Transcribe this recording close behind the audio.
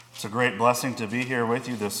It's a great blessing to be here with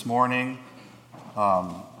you this morning.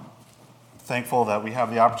 Thankful that we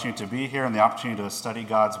have the opportunity to be here and the opportunity to study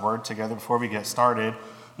God's Word together. Before we get started,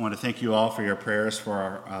 I want to thank you all for your prayers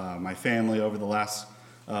for my family over the last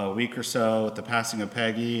week or so with the passing of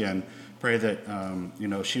Peggy, and pray that,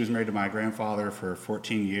 she was married to my grandfather for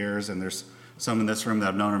 14 years, and there's some in this room that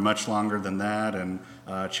have known her much longer than that and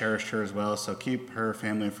cherished her as well. So keep her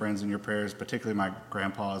family and friends in your prayers, particularly my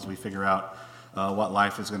grandpa, as we figure out what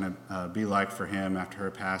life is going to be like for him after her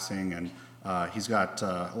passing. And he's got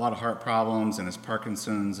a lot of heart problems, and his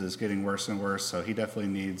Parkinson's is getting worse and worse, so he definitely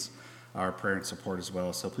needs our prayer and support as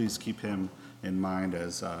well. So please keep him in mind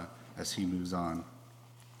as he moves on.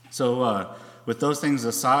 So with those things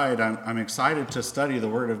aside, I'm excited to study the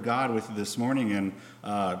Word of God with you this morning. And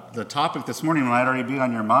the topic this morning might already be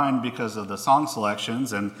on your mind because of the song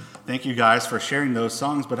selections. And thank you guys for sharing those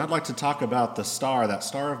songs. But I'd like to talk about the star, that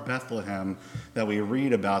Star of Bethlehem that we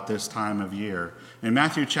read about this time of year. In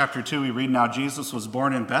Matthew chapter 2, we read, "Now Jesus was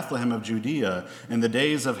born in Bethlehem of Judea in the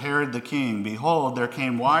days of Herod the king. Behold, there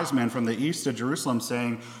came wise men from the east to Jerusalem,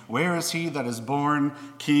 saying, Where is he that is born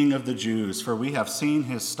King of the Jews? For we have seen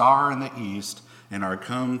his star in the east and are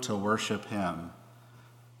come to worship him."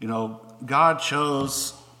 You know, God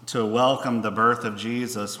chose to welcome the birth of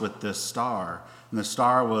Jesus with this star. And the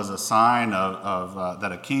star was a sign of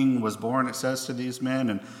that a king was born, it says to these men.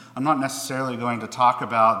 And I'm not necessarily going to talk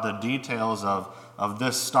about the details of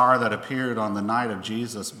this star that appeared on the night of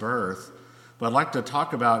Jesus' birth, but I'd like to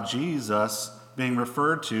talk about Jesus being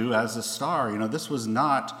referred to as a star. You know, this was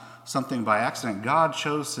not something by accident. God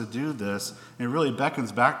chose to do this. It really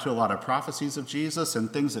beckons back to a lot of prophecies of Jesus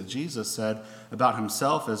and things that Jesus said about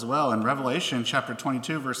himself as well. In Revelation chapter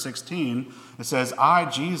 22, verse 16, it says, "I,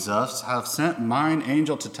 Jesus, have sent mine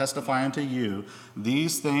angel to testify unto you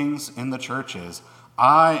these things in the churches.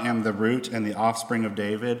 I am the root and the offspring of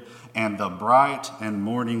David and the bright and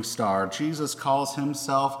morning star." Jesus calls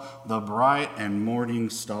himself the bright and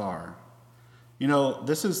morning star. You know,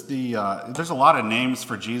 this is there's a lot of names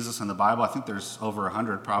for Jesus in the Bible. I think there's over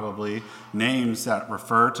 100 probably names that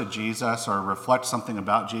refer to Jesus or reflect something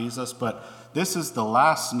about Jesus. But this is the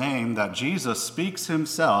last name that Jesus speaks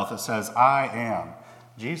himself. It says, "I am."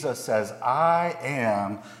 Jesus says, "I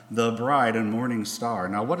am the bright and morning star."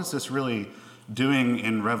 Now, what is this really doing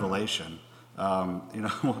in Revelation?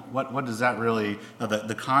 What does that really,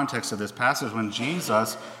 the context of this passage, when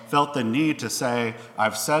Jesus felt the need to say,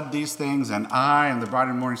 "I've said these things and I am the bright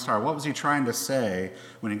and morning star," what was he trying to say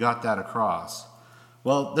when he got that across?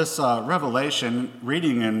 Well, this revelation,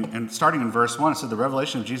 reading and starting in verse 1, it said, "The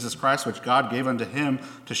revelation of Jesus Christ, which God gave unto him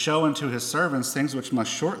to show unto his servants things which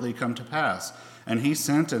must shortly come to pass. And he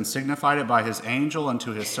sent and signified it by his angel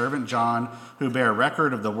unto his servant John, who bare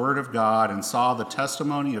record of the word of God and saw the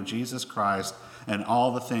testimony of Jesus Christ and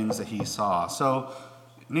all the things that he saw." So,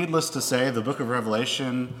 needless to say, the book of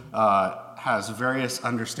Revelation has various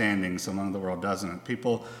understandings among the world, doesn't it?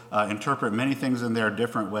 People interpret many things in there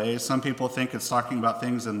different ways. Some people think it's talking about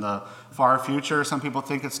things in the far future. Some people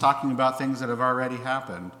think it's talking about things that have already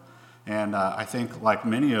happened. And I think, like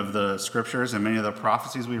many of the scriptures and many of the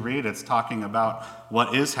prophecies we read, it's talking about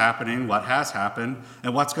what is happening, what has happened,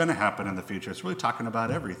 and what's going to happen in the future. It's really talking about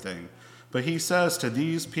everything. But he says to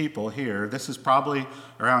these people here, this is probably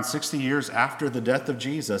around 60 years after the death of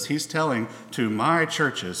Jesus, he's telling to my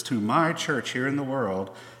churches, to my church here in the world,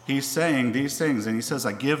 he's saying these things. And he says,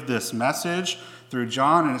 "I give this message through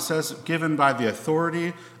John," and it says given by the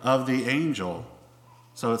authority of the angel.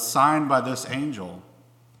 So it's signed by this angel.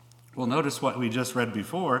 Well, notice what we just read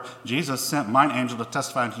before. Jesus sent mine angel to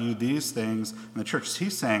testify unto you these things in the church.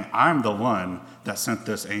 He's saying, I'm the one that sent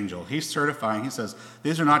this angel. He's certifying. He says,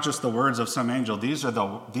 these are not just the words of some angel. These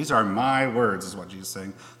are my words, is what Jesus is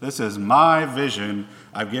saying. This is my vision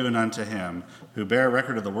I've given unto him, who bare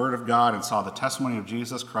record of the word of God and saw the testimony of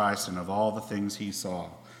Jesus Christ and of all the things he saw.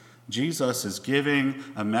 Jesus is giving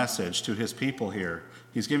a message to his people here.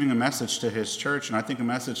 He's giving a message to his church, and I think a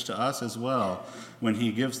message to us as well when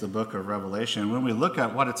he gives the book of Revelation. When we look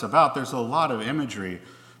at what it's about, there's a lot of imagery,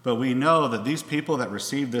 but we know that these people that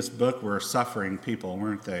received this book were suffering people,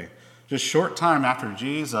 weren't they? Just short time after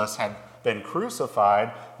Jesus had been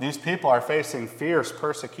crucified, these people are facing fierce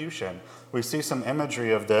persecution. We see some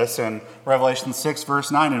imagery of this in Revelation 6,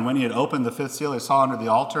 verse 9. "And when he had opened the fifth seal, he saw under the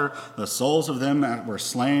altar the souls of them that were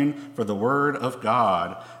slain for the word of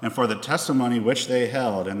God and for the testimony which they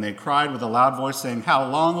held. And they cried with a loud voice, saying, How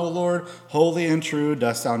long, O Lord, holy and true,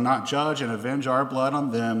 dost thou not judge and avenge our blood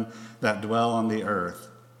on them that dwell on the earth?"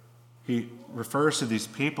 He refers to these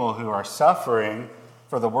people who are suffering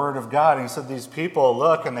for the word of God. And he said these people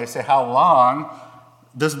look and they say, "How long?"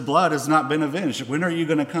 this blood has not been avenged. When are you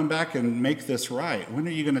going to come back and make this right? When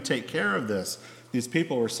are you going to take care of this? These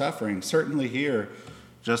people were suffering. Certainly here,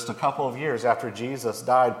 just a couple of years after Jesus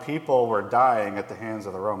died, people were dying at the hands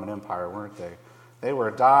of the Roman Empire, weren't they? They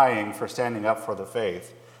were dying for standing up for the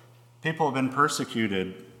faith. People have been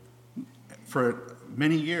persecuted for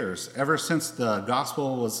many years. Ever since the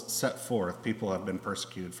gospel was set forth, people have been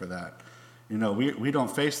persecuted for that. You know, we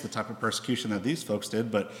don't face the type of persecution that these folks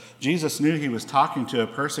did, but Jesus knew he was talking to a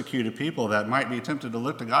persecuted people that might be tempted to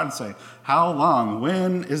look to God and say, how long?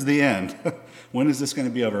 When is the end? When is this going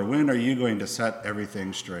to be over? When are you going to set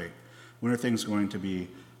everything straight? When are things going to be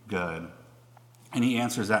good? And he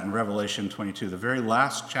answers that in Revelation 22, the very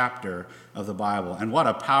last chapter of the Bible. And what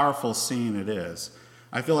a powerful scene it is.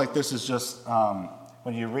 I feel like this is just,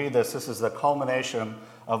 when you read this is the culmination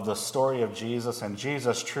of the story of Jesus, and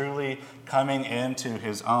Jesus truly coming into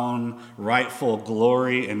his own rightful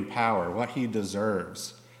glory and power, what he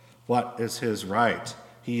deserves, what is his right.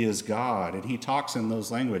 He is God, and he talks in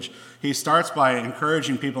those language. He starts by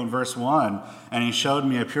encouraging people in verse 1, and he showed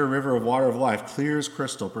me a pure river of water of life, clear as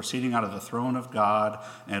crystal, proceeding out of the throne of God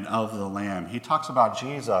and of the Lamb. He talks about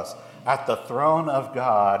Jesus at the throne of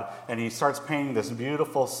God, and he starts painting this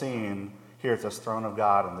beautiful scene here at this throne of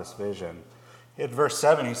God in this vision. In verse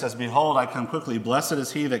 7, he says, behold, I come quickly. Blessed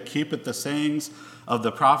is he that keepeth the sayings of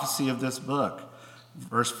the prophecy of this book.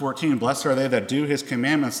 Verse 14, blessed are they that do his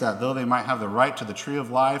commandments, that though they might have the right to the tree of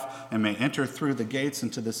life and may enter through the gates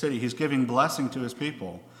into the city. He's giving blessing to his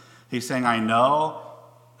people. He's saying, I know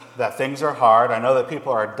that things are hard. I know that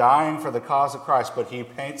people are dying for the cause of Christ, but he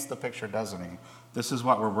paints the picture, doesn't he? This is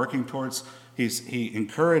what we're working towards. He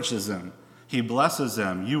encourages them. He blesses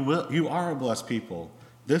them. You are a blessed people.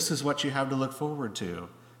 This is what you have to look forward to.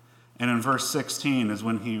 And in verse 16 is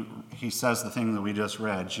when he says the thing that we just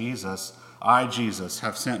read. Jesus, I, Jesus,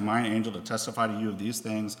 have sent mine angel to testify to you of these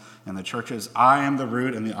things in the churches. I am the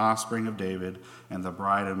root and the offspring of David and the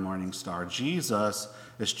bride and morning star. Jesus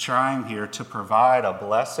is trying here to provide a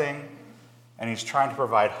blessing, and he's trying to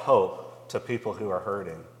provide hope to people who are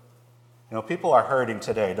hurting. You know, people are hurting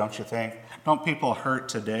today, don't you think? Don't people hurt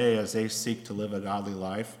today as they seek to live a godly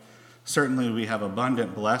life? Certainly we have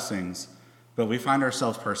abundant blessings, but we find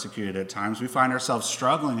ourselves persecuted at times. We find ourselves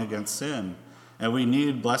struggling against sin, and we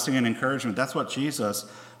need blessing and encouragement. That's what Jesus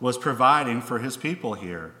was providing for his people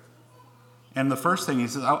here. And the first thing he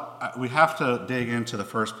says, we have to dig into the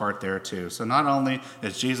first part there too. So not only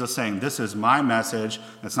is Jesus saying, this is my message,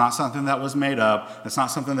 it's not something that was made up, it's not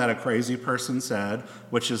something that a crazy person said,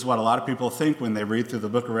 which is what a lot of people think when they read through the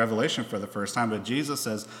book of Revelation for the first time. But Jesus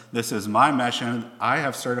says, this is my mission, I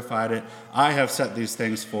have certified it, I have set these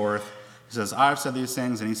things forth. He says, I have said these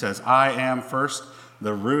things, and he says, I am first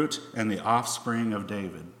the root and the offspring of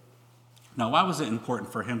David. Now, why was it important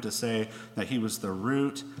for him to say that he was the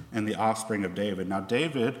root and the offspring of David? Now,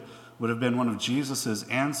 David would have been one of Jesus'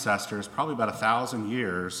 ancestors probably about 1,000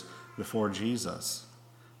 years before Jesus.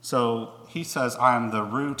 So he says, I am the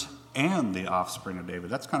root and the offspring of David.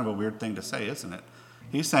 That's kind of a weird thing to say, isn't it?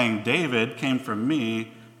 He's saying David came from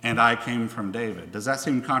me and I came from David. Does that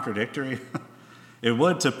seem contradictory? It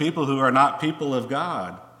would to people who are not people of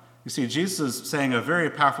God. You see, Jesus is saying a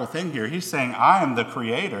very powerful thing here. He's saying, I am the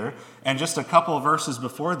creator. And just a couple of verses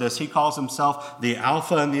before this, he calls himself the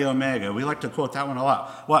Alpha and the Omega. We like to quote that one a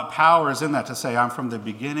lot. What power is in that to say, I'm from the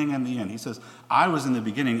beginning and the end? He says, I was in the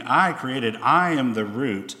beginning. I created. I am the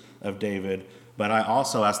root of David. But I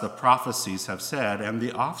also, as the prophecies have said, am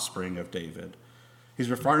the offspring of David.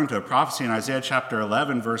 He's referring to a prophecy in Isaiah chapter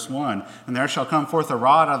 11, verse 1. And there shall come forth a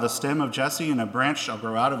rod out of the stem of Jesse, and a branch shall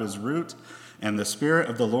grow out of his root. And the Spirit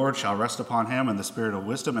of the Lord shall rest upon him, and the Spirit of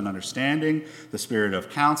wisdom and understanding, the Spirit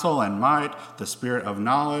of counsel and might, the Spirit of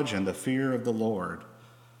knowledge and the fear of the Lord.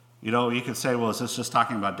 You know, you could say, well, is this just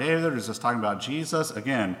talking about David, or is this talking about Jesus?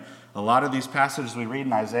 Again, a lot of these passages we read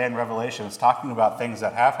in Isaiah and Revelation is talking about things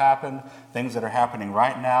that have happened, things that are happening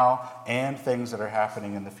right now, and things that are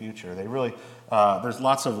happening in the future. They really, there's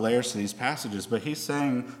lots of layers to these passages, but he's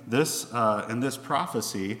saying this in this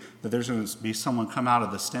prophecy that there's going to be someone come out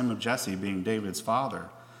of the stem of Jesse, being David's father.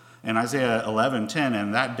 In Isaiah 11:10,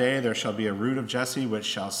 and that day there shall be a root of Jesse which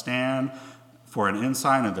shall stand for an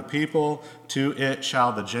ensign of the people. To it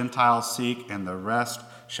shall the Gentiles seek, and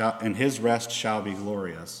his rest shall be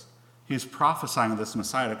glorious. He's prophesying this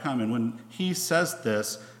Messiah to come. And when he says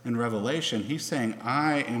this in Revelation, he's saying,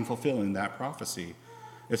 I am fulfilling that prophecy.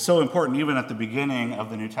 It's so important, even at the beginning of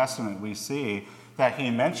the New Testament, we see that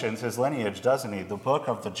he mentions his lineage, doesn't he? The book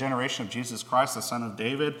of the generation of Jesus Christ, the son of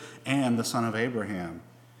David, and the son of Abraham.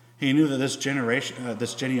 He knew that this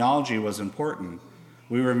genealogy was important.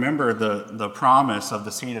 We remember the promise of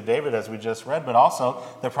the seed of David as we just read, but also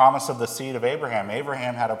the promise of the seed of Abraham.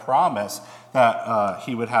 Abraham had a promise that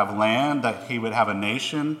he would have land, that he would have a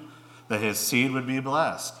nation, that his seed would be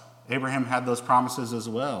blessed. Abraham had those promises as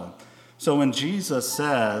well. So when Jesus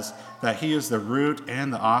says that he is the root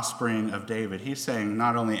and the offspring of David, he's saying,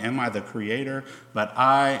 not only am I the creator, but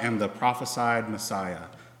I am the prophesied Messiah.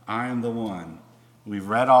 I am the one. We've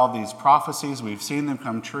read all these prophecies, we've seen them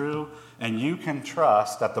come true, and you can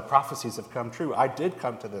trust that the prophecies have come true. I did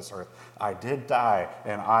come to this earth, I did die,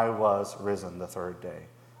 and I was risen the third day.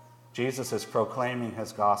 Jesus is proclaiming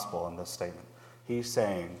his gospel in this statement. He's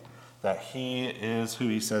saying that he is who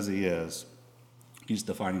he says he is. He's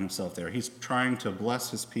defining himself there. He's trying to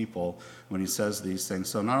bless his people when he says these things.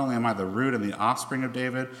 So not only am I the root and the offspring of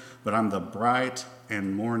David, but I'm the bright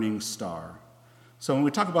and morning star. So when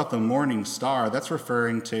we talk about the morning star, that's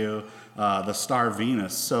referring to the star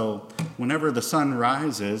Venus. So whenever the sun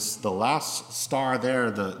rises, the last star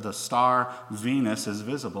there, the star Venus, is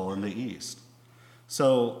visible in the east.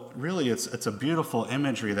 So really it's a beautiful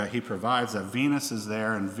imagery that he provides, that Venus is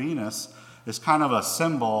there, and Venus is kind of a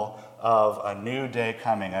symbol of a new day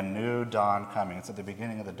coming, a new dawn coming. It's at the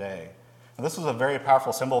beginning of the day. And this was a very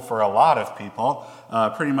powerful symbol for a lot of people.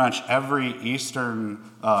 Pretty much every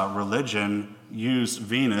Eastern religion used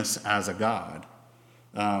Venus as a god.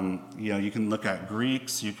 You can look at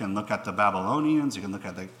Greeks, you can look at the Babylonians, you can look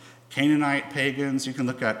at the Canaanite pagans, you can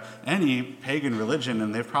look at any pagan religion,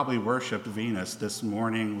 and they've probably worshipped Venus, this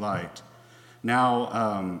morning light.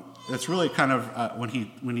 Now, it's really kind of,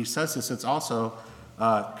 when he says this, it's also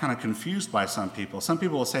kind of confused by some people. Some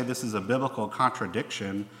people will say this is a biblical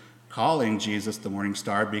contradiction, calling Jesus the morning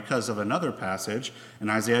star, because of another passage in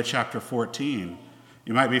Isaiah chapter 14.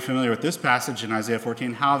 You might be familiar with this passage in Isaiah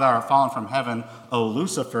 14. How thou art fallen from heaven, O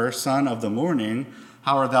Lucifer, son of the morning.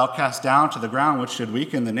 How art thou cast down to the ground, which should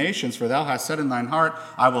weaken the nations? For thou hast said in thine heart,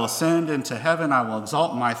 I will ascend into heaven, I will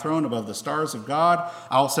exalt my throne above the stars of God.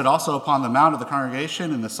 I will sit also upon the mount of the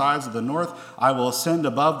congregation in the sides of the north. I will ascend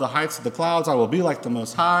above the heights of the clouds. I will be like the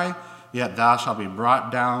Most High. Yet thou shalt be brought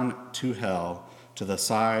down to hell, to the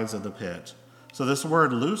sides of the pit. So this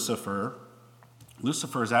word Lucifer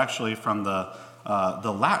is actually from the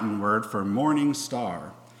Latin word for morning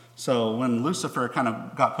star. So when Lucifer kind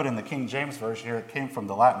of got put in the King James Version here, it came from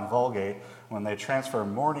the Latin Vulgate when they transfer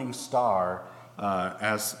morning star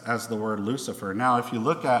as the word Lucifer. Now, if you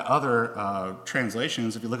look at other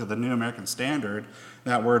translations, if you look at the New American Standard,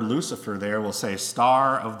 that word Lucifer there will say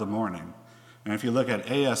star of the morning. And if you look at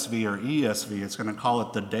ASV or ESV, it's going to call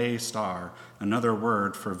it the day star, another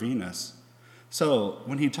word for Venus. So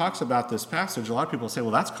when he talks about this passage, a lot of people say,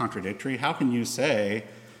 well, that's contradictory. How can you say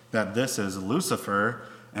that this is Lucifer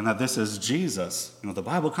and that this is Jesus? The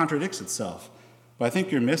Bible contradicts itself. But I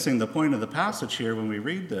think you're missing the point of the passage here when we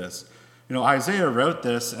read this. Isaiah wrote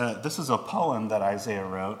this. This is a poem that Isaiah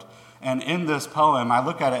wrote. And in this poem, I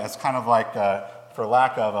look at it as kind of like, for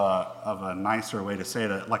lack of a nicer way to say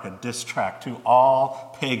it, like a diss track to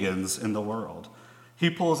all pagans in the world. He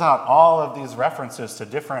pulls out all of these references to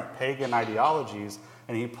different pagan ideologies,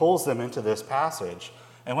 and he pulls them into this passage.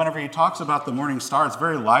 And whenever he talks about the morning star, it's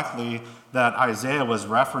very likely that Isaiah was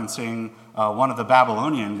referencing one of the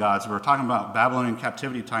Babylonian gods. We're talking about Babylonian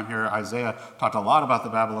captivity time here. Isaiah talked a lot about the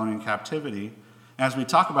Babylonian captivity. As we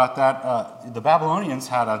talk about that, the Babylonians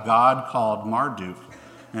had a god called Marduk.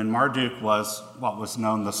 And Marduk was what was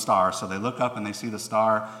known the star. So they look up and they see the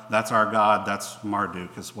star. That's our god. That's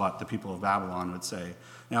Marduk, is what the people of Babylon would say.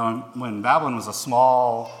 Now, when Babylon was a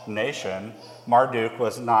small nation, Marduk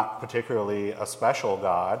was not particularly a special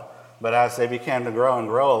god. But as they began to grow and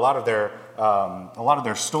grow, a lot of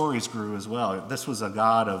their stories grew as well. This was a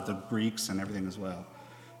god of the Greeks and everything as well.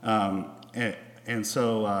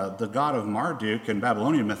 So the god of Marduk in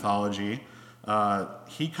Babylonian mythology,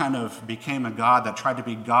 he kind of became a god that tried to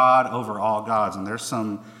be God over all gods. And there's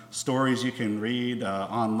some stories you can read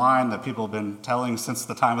online that people have been telling since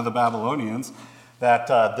the time of the Babylonians, that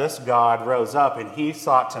this god rose up and he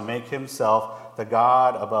sought to make himself the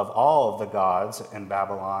god above all of the gods in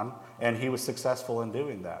Babylon, and he was successful in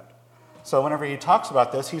doing that. So whenever he talks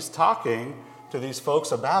about this, he's talking to these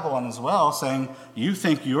folks of Babylon as well, saying, you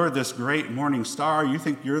think you're this great morning star, you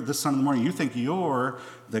think you're the son of the morning, you think you're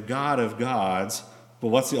the God of gods, but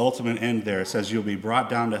what's the ultimate end there? It says you'll be brought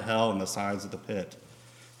down to hell in the sides of the pit.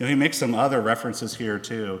 He makes some other references here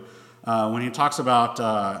too. When he talks about,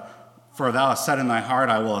 for thou hast said in thy heart,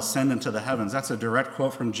 I will ascend into the heavens. That's a direct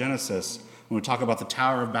quote from Genesis. When we talk about the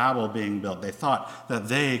Tower of Babel being built, they thought that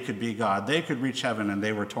they could be God. They could reach heaven, and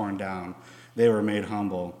they were torn down. They were made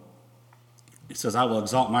humble. He says, I will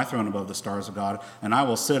exalt my throne above the stars of God, and I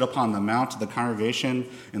will sit upon the mount of the congregation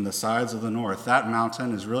in the sides of the north. That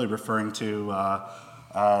mountain is really referring to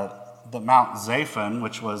the Mount Zaphon,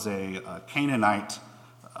 which was a Canaanite.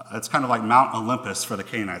 It's kind of like Mount Olympus for the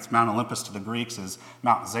Canaanites. Mount Olympus to the Greeks is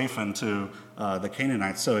Mount Zaphon to the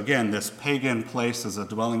Canaanites. So again, this pagan place is a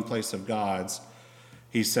dwelling place of God's.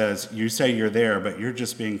 He says, you say you're there, but you're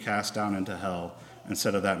just being cast down into hell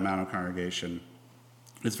instead of that mount of congregation.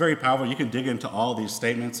 It's very powerful. You can dig into all these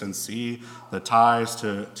statements and see the ties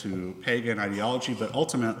to pagan ideology, but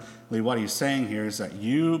ultimately what he's saying here is that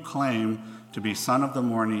you claim to be son of the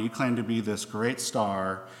morning, you claim to be this great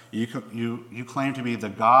star, you claim to be the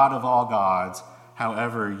God of all gods,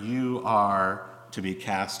 however, you are to be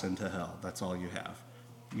cast into hell. That's all you have.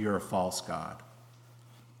 You're a false god.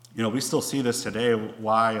 You know, we still see this today,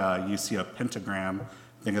 why you see a pentagram.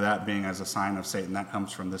 Think of that being as a sign of Satan. That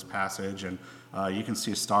comes from this passage, and you can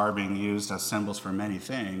see a star being used as symbols for many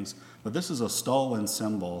things, but this is a stolen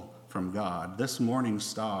symbol from God. This morning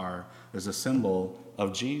star is a symbol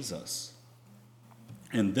of Jesus.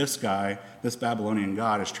 And this guy, this Babylonian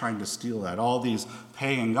god, is trying to steal that. All these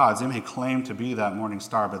pagan gods, they may claim to be that morning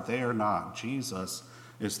star, but they are not. Jesus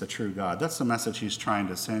is the true God. That's the message he's trying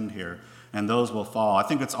to send here. And those will fall. I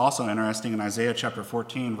think it's also interesting in Isaiah chapter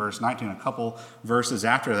 14, verse 19, a couple verses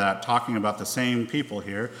after that, talking about the same people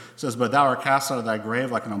here. It says, but thou art cast out of thy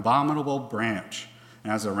grave like an abominable branch,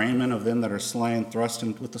 and as a raiment of them that are slain, thrust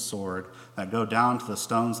in with the sword, that go down to the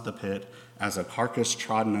stones of the pit, as a carcass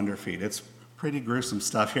trodden under feet. It's pretty gruesome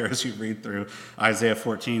stuff here as you read through Isaiah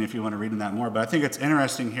 14 if you want to read in that more. But I think it's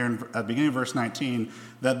interesting here at the beginning of verse 19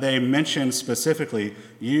 that they mention specifically,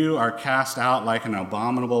 you are cast out like an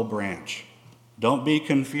abominable branch. Don't be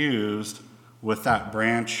confused with that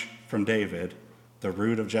branch from David, the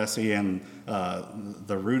root of Jesse and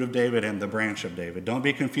the root of David and the branch of David. Don't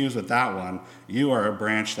be confused with that one. You are a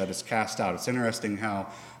branch that is cast out. It's interesting how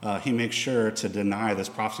he makes sure to deny this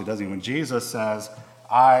prophecy, doesn't he? When Jesus says,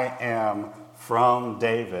 I am from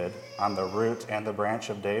David, I'm the root and the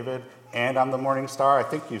branch of David, and I'm the morning star, I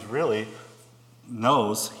think he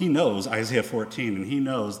knows Isaiah 14, and he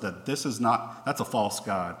knows that that's a false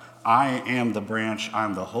God. I am the branch,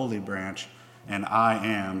 I'm the holy branch, and I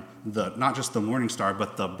am not just the morning star,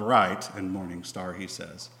 but the bright and morning star, he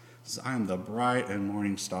says. He says, I am the bright and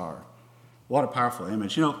morning star. What a powerful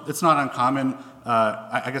image. You know, it's not uncommon.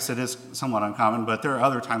 I guess it is somewhat uncommon, but there are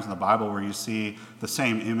other times in the Bible where you see the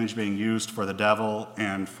same image being used for the devil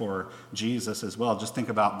and for Jesus as well. Just think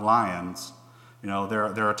about lions. You know,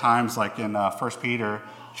 there are times like in 1 Peter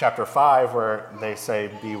chapter 5 where they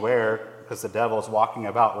say, beware, because the devil is walking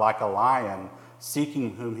about like a lion,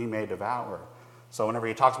 seeking whom he may devour. So whenever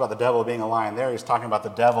he talks about the devil being a lion there, he's talking about the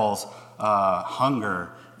devil's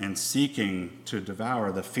hunger and seeking to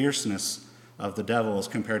devour. The fierceness of the devil is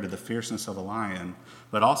compared to the fierceness of a lion.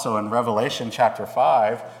 But also in Revelation chapter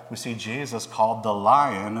 5, we see Jesus called the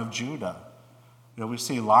Lion of Judah. You know, we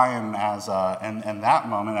see lion as in that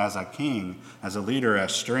moment as a king, as a leader,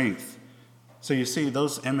 as strength. So you see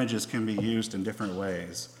those images can be used in different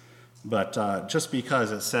ways. But just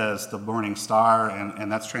because it says the morning star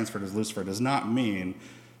and that's transferred as Lucifer does not mean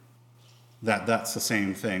that that's the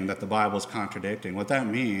same thing, that the Bible is contradicting. What that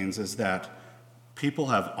means is that people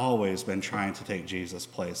have always been trying to take Jesus'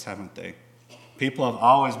 place, haven't they? People have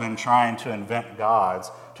always been trying to invent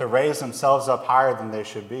gods, to raise themselves up higher than they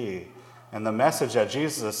should be. And the message that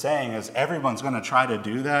Jesus is saying is everyone's going to try to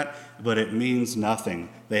do that, but it means nothing.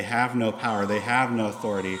 They have no power. They have no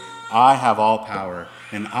authority. I have all power,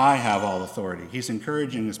 and I have all authority. He's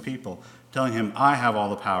encouraging his people, telling him, I have all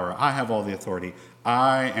the power. I have all the authority.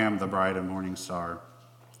 I am the bright and morning star.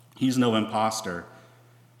 He's no imposter.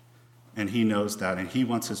 And he knows that, and he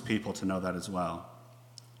wants his people to know that as well.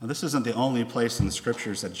 Now, this isn't the only place in the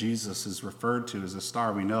scriptures that Jesus is referred to as a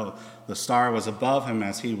star. We know the star was above him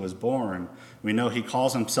as he was born. We know he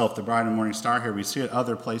calls himself the bright and morning star here. We see it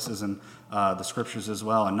other places in the scriptures as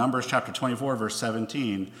well. In Numbers chapter 24, verse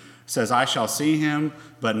 17, it says, I shall see him,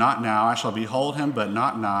 but not now. I shall behold him, but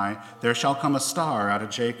not nigh. There shall come a star out of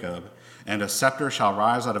Jacob, and a scepter shall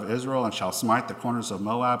rise out of Israel, and shall smite the corners of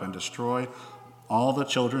Moab, and destroy all the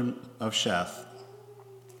children of Sheth.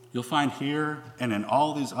 You'll find here and in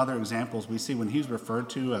all these other examples, we see when he's referred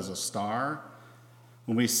to as a star,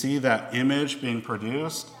 when we see that image being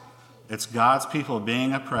produced, it's God's people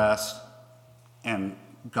being oppressed and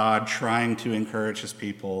God trying to encourage his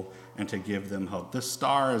people and to give them hope. This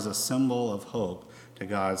star is a symbol of hope to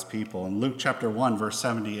God's people. In Luke chapter 1, verse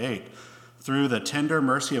 78, through the tender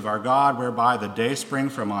mercy of our God, whereby the dayspring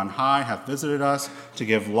from on high hath visited us, to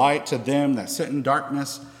give light to them that sit in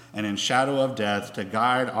darkness and in shadow of death to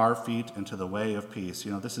guide our feet into the way of peace.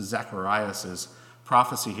 This is Zechariah's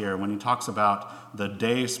prophecy here when he talks about the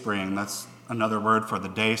day spring. That's another word for the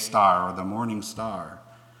day star or the morning star.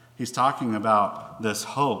 He's talking about this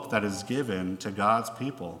hope that is given to God's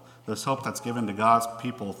people, this hope that's given to God's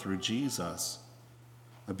people through Jesus.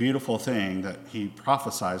 A beautiful thing that he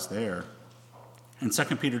prophesies there. In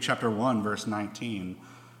 2 Peter chapter 1, verse 19.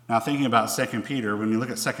 Now, thinking about 2 Peter, when you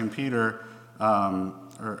look at 2 Peter,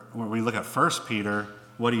 or when we look at 1 Peter,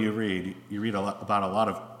 what do you read? You read about a lot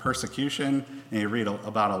of persecution, and you read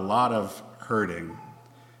about a lot of hurting.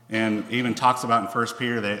 And even talks about in 1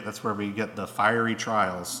 Peter, that's where we get the fiery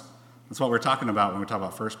trials. That's what we're talking about when we talk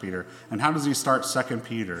about 1 Peter. And how does he start 2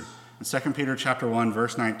 Peter? In 2 Peter chapter 1,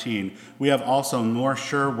 verse 19, we have also more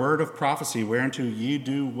sure word of prophecy, whereunto ye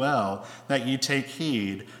do well, that ye take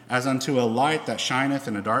heed, as unto a light that shineth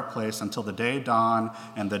in a dark place, until the day dawn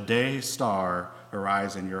and the day star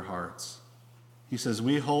arise in your hearts. He says,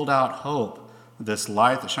 we hold out hope, this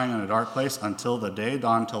light that shines in a dark place, until the day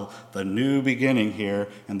dawn, till the new beginning here,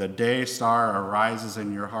 and the day star arises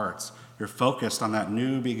in your hearts. You're focused on that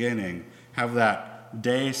new beginning. Have that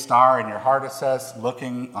day star in your heart, it says,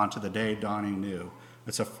 looking onto the day dawning new.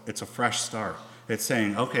 It's a fresh start. It's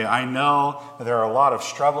saying, okay, I know that there are a lot of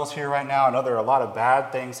struggles here right now. I know there are a lot of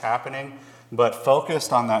bad things happening, but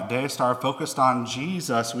focused on that day star, focused on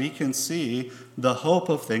Jesus, we can see the hope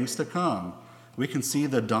of things to come. We can see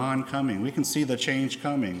the dawn coming. We can see the change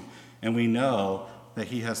coming. And we know that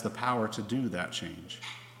he has the power to do that change.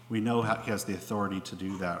 We know he has the authority to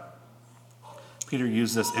do that. Peter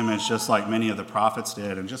used this image just like many of the prophets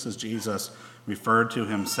did, and just as Jesus referred to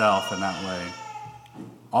himself in that way.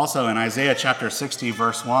 Also in Isaiah chapter 60,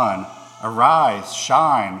 verse 1, arise,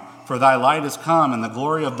 shine, for thy light is come, and the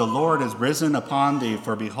glory of the Lord is risen upon thee.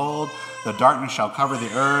 For behold, the darkness shall cover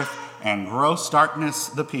the earth, and gross darkness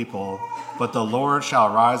the people. But the Lord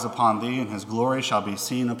shall rise upon thee, and his glory shall be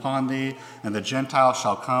seen upon thee. And the Gentiles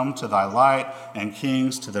shall come to thy light, and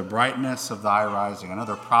kings to the brightness of thy rising.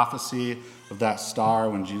 Another prophecy of that star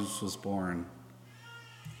when Jesus was born.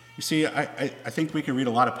 You see, I think we can read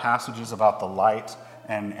a lot of passages about the light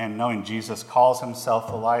and knowing Jesus calls himself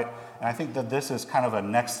the light. And I think that this is kind of a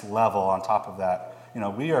next level on top of that.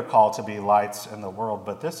 We are called to be lights in the world,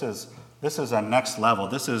 but this is a next level.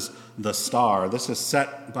 This is the star. This is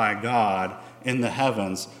set by God in the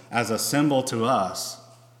heavens as a symbol to us.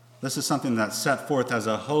 This is something that's set forth as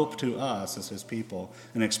a hope to us as his people,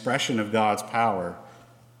 an expression of God's power.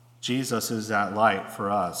 Jesus is that light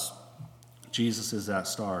for us. Jesus is that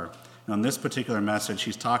star. Now, in this particular message,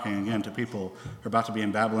 he's talking again to people who are about to be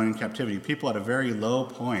in Babylonian captivity, people at a very low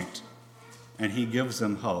point, and he gives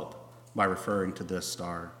them hope by referring to this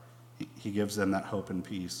star. He gives them that hope and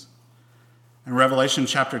peace. In Revelation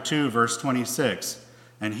chapter 2, verse 26,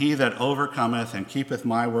 and he that overcometh and keepeth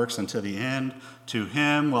my works unto the end, to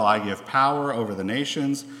him will I give power over the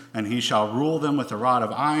nations, and he shall rule them with a rod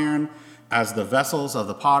of iron. As the vessels of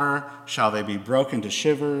the potter shall they be broken to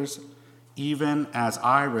shivers, even as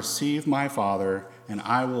I receive my Father, and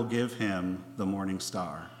I will give him the morning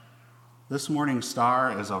star. This morning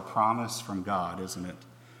star is a promise from God, isn't it?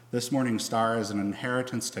 This morning star is an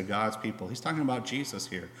inheritance to God's people. He's talking about Jesus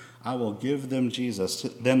here. I will give them Jesus,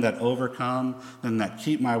 them that overcome, them that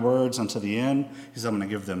keep my words unto the end. He says, I'm going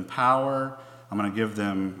to give them power. I'm going to give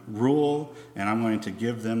them rule, and I'm going to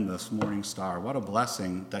give them this morning star. What a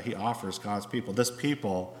blessing that he offers God's people. This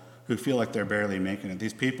people who feel like they're barely making it.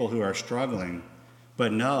 These people who are struggling,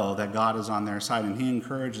 but know that God is on their side, and he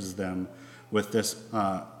encourages them with this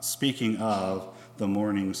speaking of the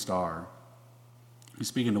morning star. He's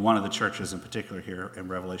speaking to one of the churches in particular here in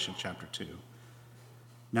Revelation chapter 2.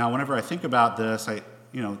 Now, whenever I think about this,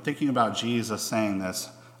 thinking about Jesus saying this,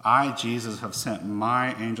 I, Jesus, have sent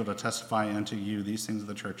my angel to testify unto you these things of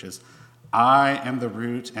the churches. I am the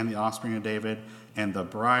root and the offspring of David and the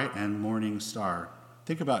bright and morning star.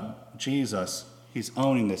 Think about Jesus. He's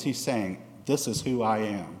owning this. He's saying, this is who I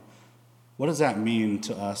am. What does that mean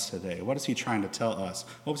to us today? What is he trying to tell us?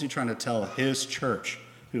 What was he trying to tell his church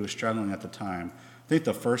who was struggling at the time? I think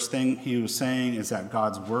the first thing he was saying is that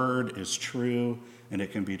God's word is true and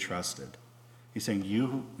it can be trusted. He's saying,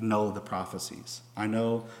 you know the prophecies. I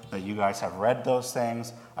know that you guys have read those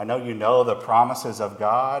things. I know you know the promises of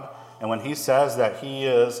God. And when he says that he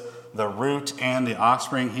is the root and the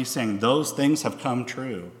offspring, he's saying those things have come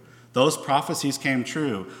true. Those prophecies came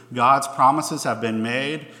true. God's promises have been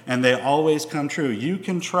made, and they always come true. You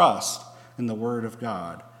can trust in the word of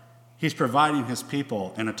God. He's providing his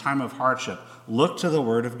people in a time of hardship. Look to the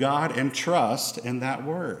word of God and trust in that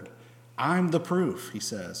word. I'm the proof, he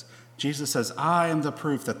says. Jesus says, I am the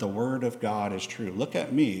proof that the word of God is true. Look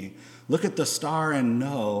at me. Look at the star and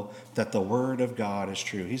know that the word of God is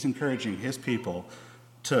true. He's encouraging his people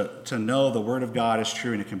to know the word of God is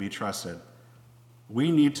true and it can be trusted. We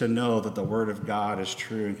need to know that the word of God is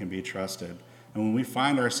true and can be trusted. And when we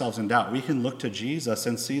find ourselves in doubt, we can look to Jesus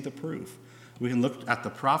and see the proof. We can look at the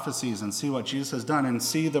prophecies and see what Jesus has done and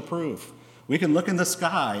see the proof. We can look in the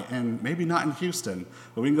sky, and maybe not in Houston,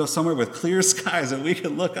 but we can go somewhere with clear skies and we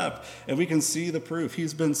can look up and we can see the proof.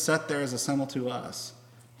 He's been set there as a symbol to us.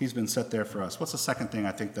 He's been set there for us. What's the second thing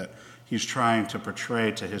I think that he's trying to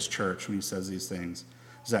portray to his church when he says these things?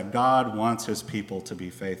 Is that God wants his people to be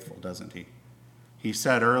faithful, doesn't he? He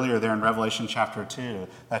said earlier there in Revelation chapter 2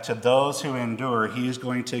 that to those who endure, he's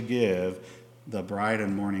going to give the bright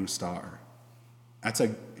and morning star.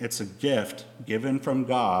 It's a gift given from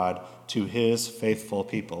God to his faithful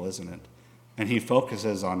people, isn't it? And he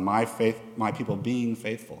focuses on my people being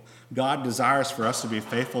faithful. God desires for us to be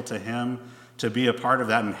faithful to him, to be a part of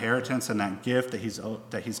that inheritance and that gift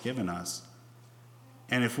that he's given us.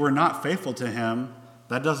 And if we're not faithful to him,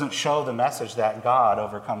 that doesn't show the message that God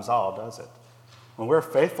overcomes all, does it? When we're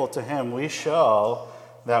faithful to him, we show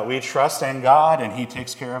that we trust in God and he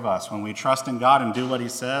takes care of us. When we trust in God and do what he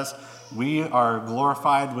says, we are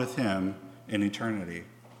glorified with him in eternity.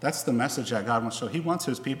 That's the message that God wants to show. He wants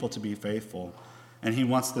his people to be faithful, and he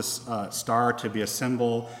wants this star to be a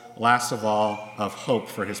symbol, last of all, of hope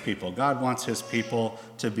for his people. God wants his people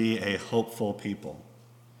to be a hopeful people.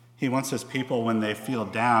 He wants his people, when they feel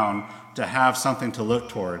down, to have something to look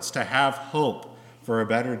towards, to have hope for a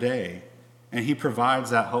better day. And he provides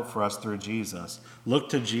that hope for us through Jesus. Look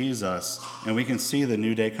to Jesus, and we can see the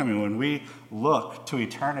new day coming. When we look to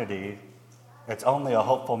eternity, it's only a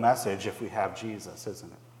hopeful message if we have Jesus,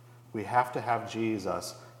 isn't it? We have to have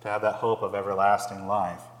Jesus to have that hope of everlasting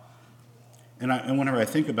life. And whenever I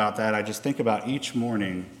think about that, I just think about each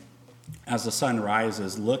morning as the sun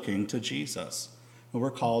rises, looking to Jesus. And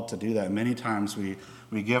we're called to do that. Many times we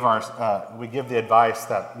give the advice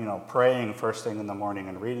that, praying first thing in the morning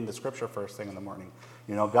and reading the scripture first thing in the morning.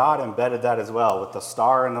 God embedded that as well with the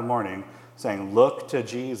star in the morning, saying, look to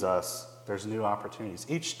Jesus. There's new opportunities.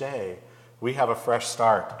 Each day we have a fresh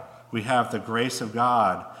start. We have the grace of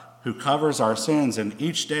God who covers our sins, and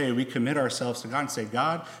each day we commit ourselves to God and say,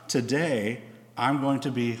 God, today I'm going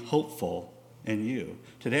to be hopeful in you.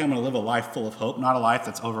 Today I'm going to live a life full of hope, not a life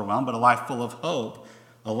that's overwhelmed, but a life full of hope,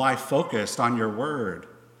 a life focused on your word,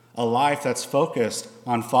 a life that's focused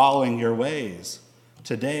on following your ways.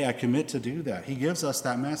 Today I commit to do that. He gives us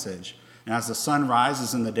that message. And as the sun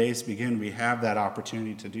rises and the days begin, we have that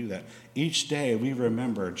opportunity to do that. Each day we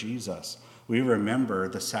remember Jesus. We remember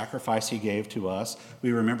the sacrifice he gave to us.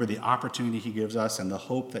 We remember the opportunity he gives us and the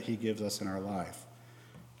hope that he gives us in our life.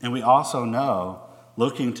 And we also know,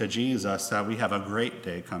 looking to Jesus, that we have a great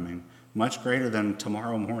day coming, much greater than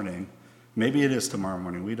tomorrow morning. Maybe it is tomorrow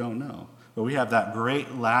morning, we don't know. But we have that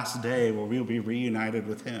great last day where we'll be reunited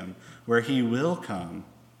with him, where he will come,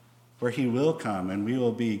 and we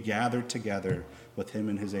will be gathered together with him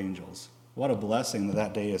and his angels. What a blessing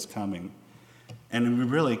that day is coming. And we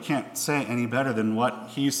really can't say any better than what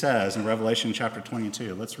he says in Revelation chapter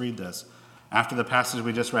 22. Let's read this. After the passage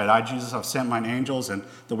we just read, I, Jesus, have sent mine angels, and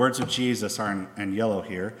the words of Jesus are in yellow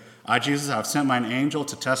here. I, Jesus, have sent mine angel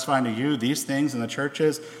to testify unto you these things in the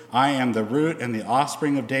churches. I am the root and the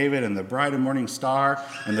offspring of David, and the bright and morning star,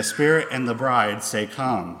 and the Spirit and the bride say,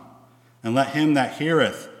 come. And let him that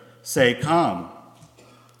heareth say, come.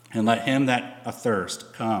 And let him that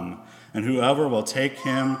athirst come. And whoever will take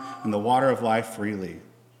him in the water of life freely.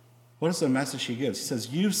 What is the message he gives? He says,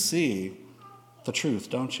 you see the truth,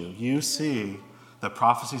 don't you? You see the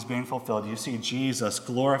prophecies being fulfilled. You see Jesus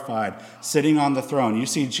glorified, sitting on the throne. You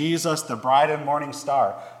see Jesus, the bright and morning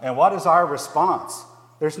star. And what is our response?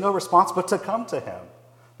 There's no response but to come to him.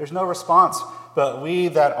 There's no response but we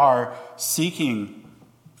that are seeking,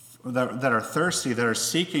 that are thirsty, that are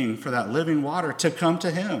seeking for that living water, to come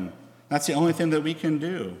to him. That's the only thing that we can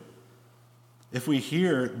do. If we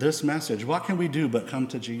hear this message, what can we do but come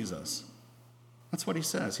to Jesus? That's what he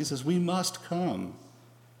says. He says, we must come.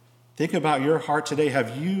 Think about your heart today.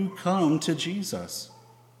 Have you come to Jesus?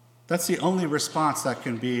 That's the only response that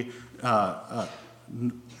can be,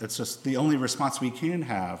 it's just the only response we can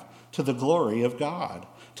have to the glory of God,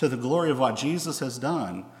 to the glory of what Jesus has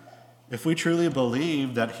done. If we truly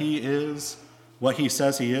believe that he is what he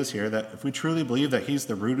says he is here, that if we truly believe that he's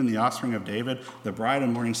the root and the offspring of David, the bright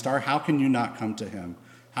and morning star, how can you not come to him?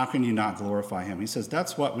 How can you not glorify him? He says,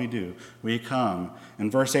 that's what we do. We come. In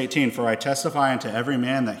verse 18, for I testify unto every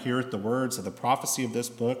man that heareth the words of the prophecy of this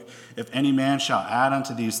book, if any man shall add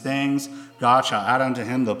unto these things, God shall add unto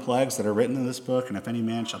him the plagues that are written in this book. And if any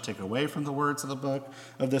man shall take away from the words of the book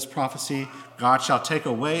of this prophecy, God shall take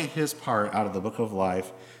away his part out of the book of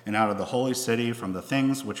life and out of the holy city from the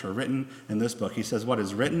things which are written in this book. He says what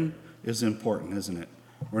is written is important, isn't it?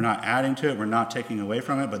 We're not adding to it. We're not taking away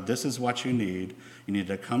from it, but this is what you need. You need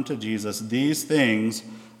to come to Jesus. These things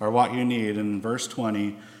are what you need. In verse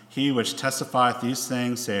 20, he which testifieth these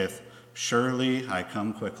things saith, surely I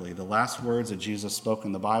come quickly. The last words that Jesus spoke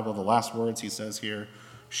in the Bible, the last words he says here,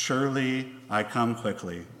 surely I come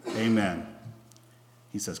quickly. Amen.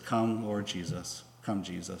 He says, come, Lord Jesus. Come,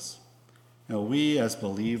 Jesus. You know, we as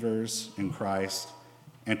believers in Christ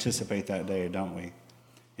anticipate that day, don't we?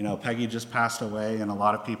 You know, Peggy just passed away, and a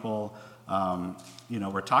lot of people,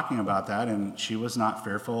 were talking about that, and she was not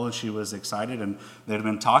fearful, and she was excited, and they'd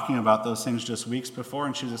been talking about those things just weeks before,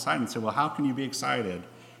 and she was excited and said, well, how can you be excited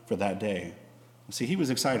for that day? See, he was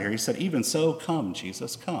excited here. He said, even so, come,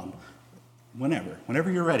 Jesus, come.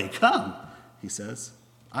 Whenever you're ready, come, he says.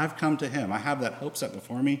 I've come to him. I have that hope set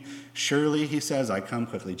before me. Surely, he says, I come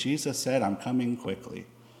quickly. Jesus said, I'm coming quickly.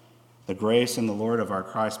 The grace and the Lord of our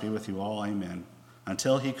Christ be with you all. Amen.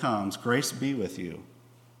 Until he comes, grace be with you.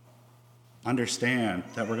 Understand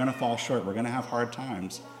that we're going to fall short. We're going to have hard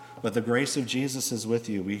times. But the grace of Jesus is with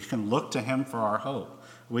you. We can look to him for our hope.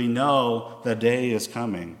 We know the day is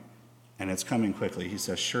coming, and it's coming quickly. He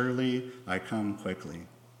says, surely I come quickly.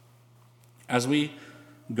 As we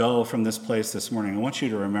go from this place this morning, I want you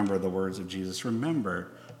to remember the words of Jesus.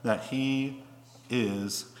 Remember that he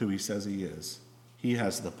is who he says he is. He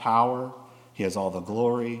has the power. He has all the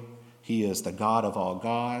glory. He is the God of all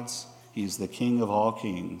gods. He's the King of all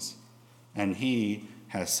kings. And he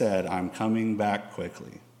has said, I'm coming back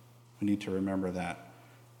quickly. We need to remember that.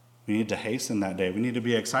 We need to hasten that day. We need to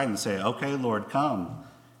be excited and say, okay, Lord, come.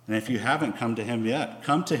 And if you haven't come to him yet,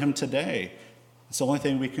 come to him today. It's the only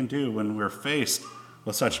thing we can do when we're faced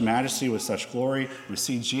with such majesty, with such glory. We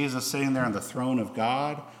see Jesus sitting there on the throne of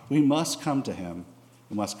God. We must come to him.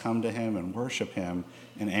 We must come to him and worship him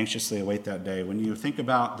and anxiously await that day. When you think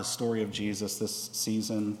about the story of Jesus this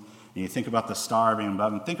season, and you think about the star being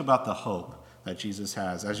above him, think about the hope that Jesus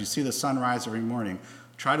has. As you see the sunrise every morning,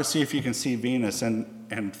 try to see if you can see Venus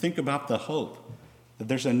and think about the hope that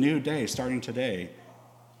there's a new day starting today.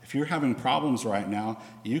 If you're having problems right now,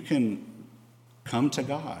 you can come to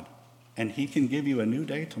God, and he can give you a new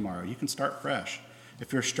day tomorrow. You can start fresh.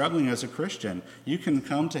 If you're struggling as a Christian, you can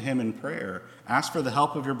come to him in prayer. Ask for the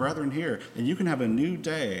help of your brethren here, and you can have a new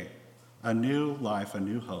day, a new life, a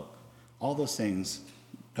new hope. All those things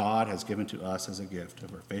God has given to us as a gift.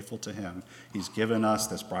 If we're faithful to him, he's given us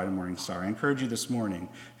this bright and morning star. I encourage you this morning,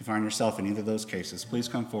 if you find yourself in either of those cases, please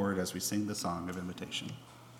come forward as we sing the song of invitation.